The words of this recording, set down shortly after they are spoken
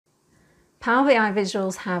Power BI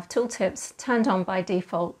visuals have tooltips turned on by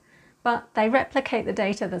default, but they replicate the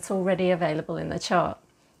data that's already available in the chart.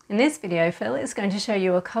 In this video, Phil is going to show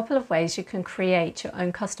you a couple of ways you can create your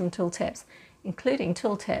own custom tooltips, including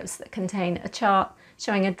tooltips that contain a chart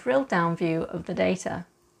showing a drilled down view of the data.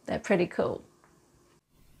 They're pretty cool.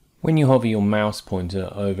 When you hover your mouse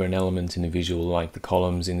pointer over an element in a visual like the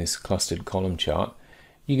columns in this clustered column chart,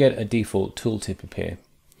 you get a default tooltip appear.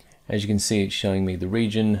 As you can see, it's showing me the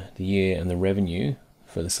region, the year and the revenue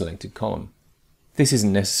for the selected column. This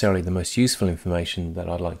isn't necessarily the most useful information that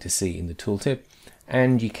I'd like to see in the tooltip,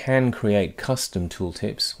 and you can create custom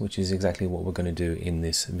tooltips, which is exactly what we're going to do in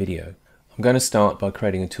this video. I'm going to start by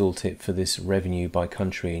creating a tooltip for this revenue by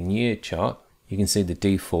country and year chart. You can see the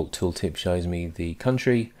default tooltip shows me the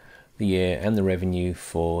country, the year and the revenue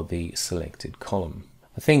for the selected column.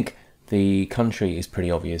 I think the country is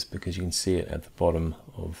pretty obvious because you can see it at the bottom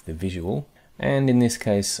of the visual, and in this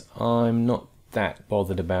case I'm not that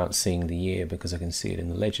bothered about seeing the year because I can see it in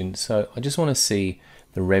the legend, so I just want to see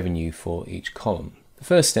the revenue for each column. The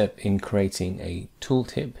first step in creating a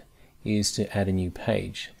tooltip is to add a new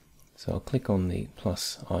page. So I'll click on the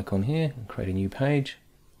plus icon here and create a new page.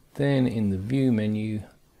 Then in the view menu,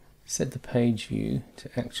 set the page view to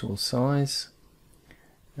actual size,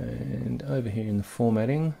 and over here in the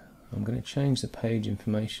formatting I'm going to change the page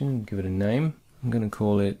information and give it a name. I'm going to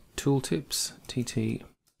call it tooltips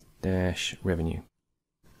tt-revenue,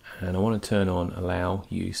 and I want to turn on allow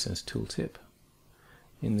use as tooltip.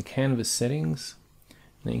 In the canvas settings,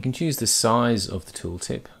 now you can choose the size of the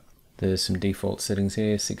tooltip. There's some default settings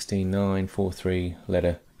here: 16:9, 4:3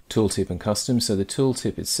 letter, tooltip and custom. So the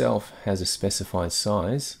tooltip itself has a specified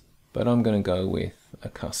size, but I'm going to go with a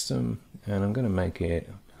custom and I'm going to make it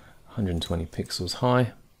 120 pixels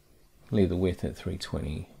high. Leave the width at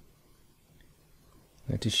 320.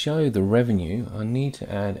 Now to show the revenue, I need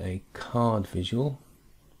to add a card visual.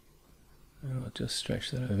 And I'll just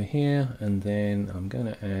stretch that over here, and then I'm going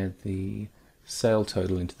to add the sale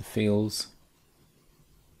total into the fields.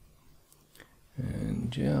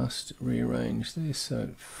 And just rearrange this so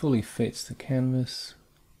it fully fits the canvas.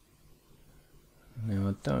 Now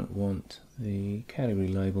I don't want the category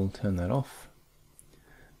label, turn that off.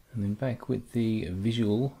 And then back with the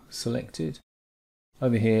visual selected.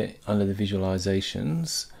 Over here under the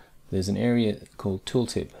visualizations, there's an area called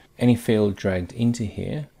tooltip. Any field dragged into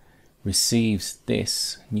here receives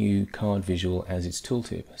this new card visual as its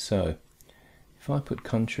tooltip. So if I put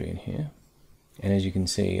country in here, and as you can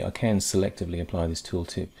see I can selectively apply this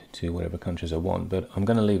tooltip to whatever countries I want, but I'm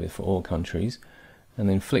going to leave it for all countries, and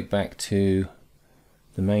then flick back to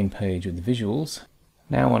the main page of the visuals.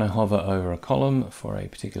 Now when I hover over a column for a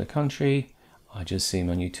particular country, I just see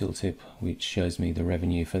my new tooltip which shows me the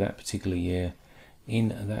revenue for that particular year in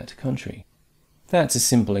that country. That's a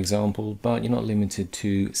simple example, but you're not limited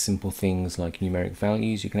to simple things like numeric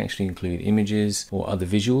values. You can actually include images or other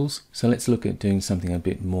visuals. So let's look at doing something a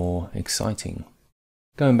bit more exciting.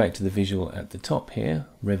 Going back to the visual at the top here,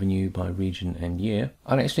 revenue by region and year,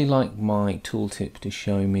 I'd actually like my tooltip to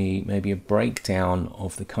show me maybe a breakdown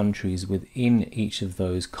of the countries within each of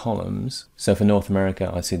those columns. So for North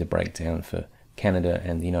America, I see the breakdown for Canada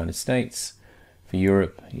and the United States. For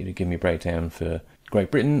Europe, you'd give me a breakdown for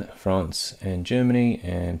Great Britain, France and Germany,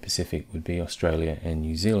 and Pacific would be Australia and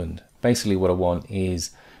New Zealand. Basically what I want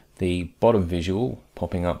is the bottom visual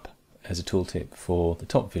popping up as a tooltip for the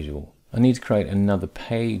top visual. I need to create another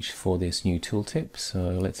page for this new tooltip, so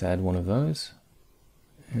let's add one of those.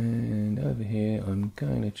 And over here I'm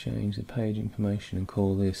going to change the page information and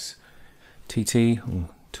call this TT or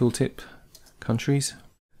tooltip countries,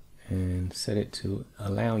 and set it to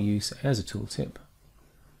allow use as a tooltip.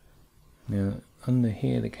 Now under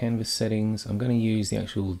here, the canvas settings, I'm going to use the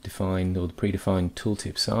actual defined or the predefined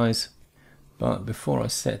tooltip size. But before I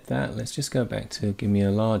set that, let's just go back to give me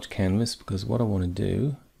a large canvas, because what I want to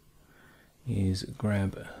do is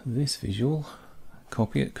grab this visual,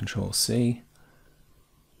 copy it, Control C,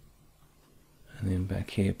 and then back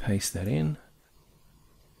here paste that in.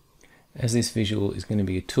 As this visual is going to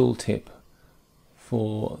be a tooltip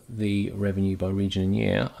for the revenue by region and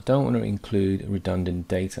year, I don't want to include redundant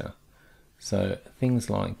data. So things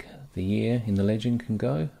like the year in the legend can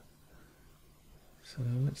go. So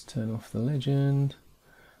let's turn off the legend,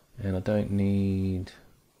 and I don't need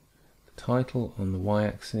the title on the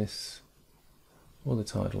y-axis or the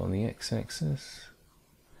title on the x-axis,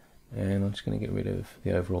 and I'm just going to get rid of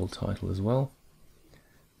the overall title as well.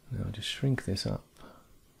 Now I'll just shrink this up.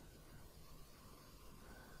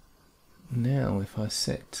 Now if I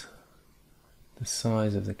set the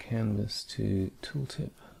size of the canvas to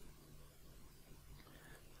tooltip,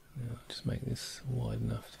 I'll just make this wide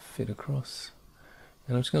enough to fit across.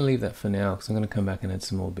 And I'm just going to leave that for now because I'm going to come back and add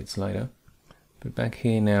some more bits later. But back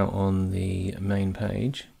here now on the main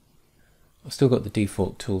page, I've still got the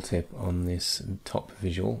default tooltip on this top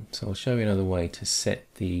visual, so I'll show you another way to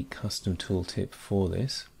set the custom tooltip for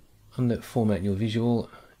this. Under Format Your Visual,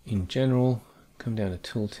 in General, come down to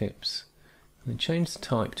Tooltips, and then change the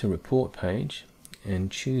type to Report Page, and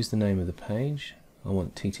choose the name of the page. I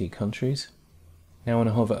want TT Countries. Now when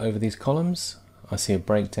I hover over these columns, I see a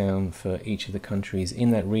breakdown for each of the countries in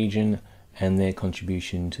that region and their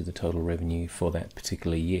contribution to the total revenue for that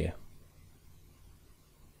particular year.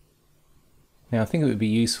 Now I think it would be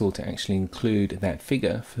useful to actually include that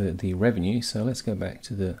figure for the revenue, so let's go back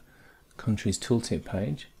to the Countries Tooltip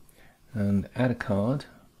page and add a card.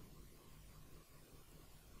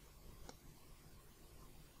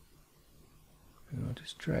 And I'll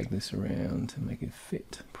just drag this around to make it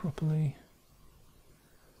fit properly.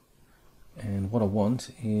 And what I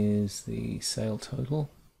want is the sale total.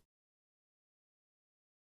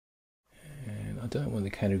 And I don't want the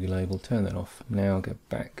category label, turn that off. Now I'll go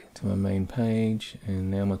back to my main page,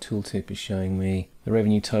 and now my tooltip is showing me the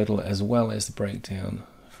revenue total as well as the breakdown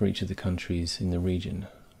for each of the countries in the region.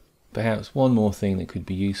 Perhaps one more thing that could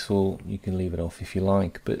be useful, you can leave it off if you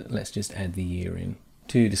like, but let's just add the year in.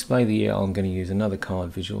 To display the year, I'm going to use another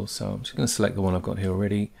card visual, so I'm just going to select the one I've got here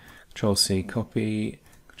already, Control C, copy,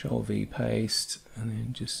 Control V, paste, and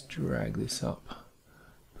then just drag this up,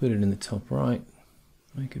 put it in the top right,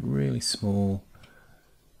 make it really small,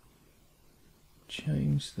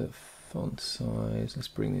 change the font size, let's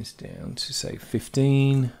bring this down to say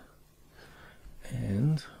 15,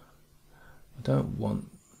 and I don't want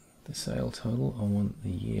the sale total, I want the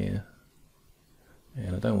year,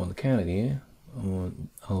 and I don't want the counted year.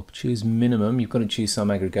 I'll choose minimum. You've got to choose some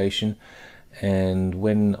aggregation, and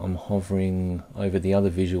when I'm hovering over the other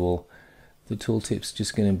visual, the tooltip's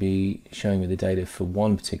just going to be showing me the data for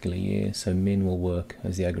one particular year, so min will work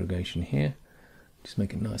as the aggregation here. Just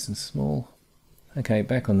make it nice and small. Okay,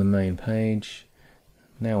 back on the main page.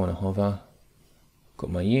 Now when I hover,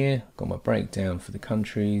 got my year, got my breakdown for the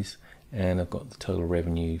countries, and I've got the total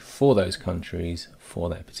revenue for those countries for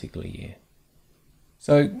that particular year.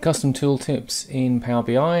 So custom tooltips in Power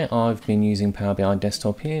BI, I've been using Power BI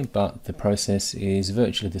Desktop here, but the process is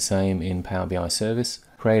virtually the same in Power BI Service.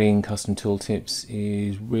 Creating custom tooltips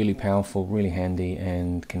is really powerful, really handy,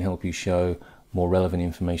 and can help you show more relevant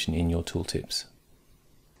information in your tooltips.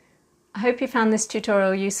 I hope you found this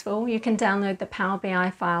tutorial useful. You can download the Power BI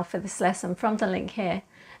file for this lesson from the link here.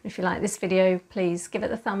 If you like this video, please give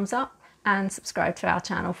it a thumbs up and subscribe to our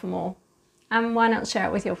channel for more. And why not share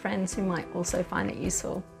it with your friends who might also find it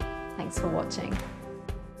useful. Thanks for watching.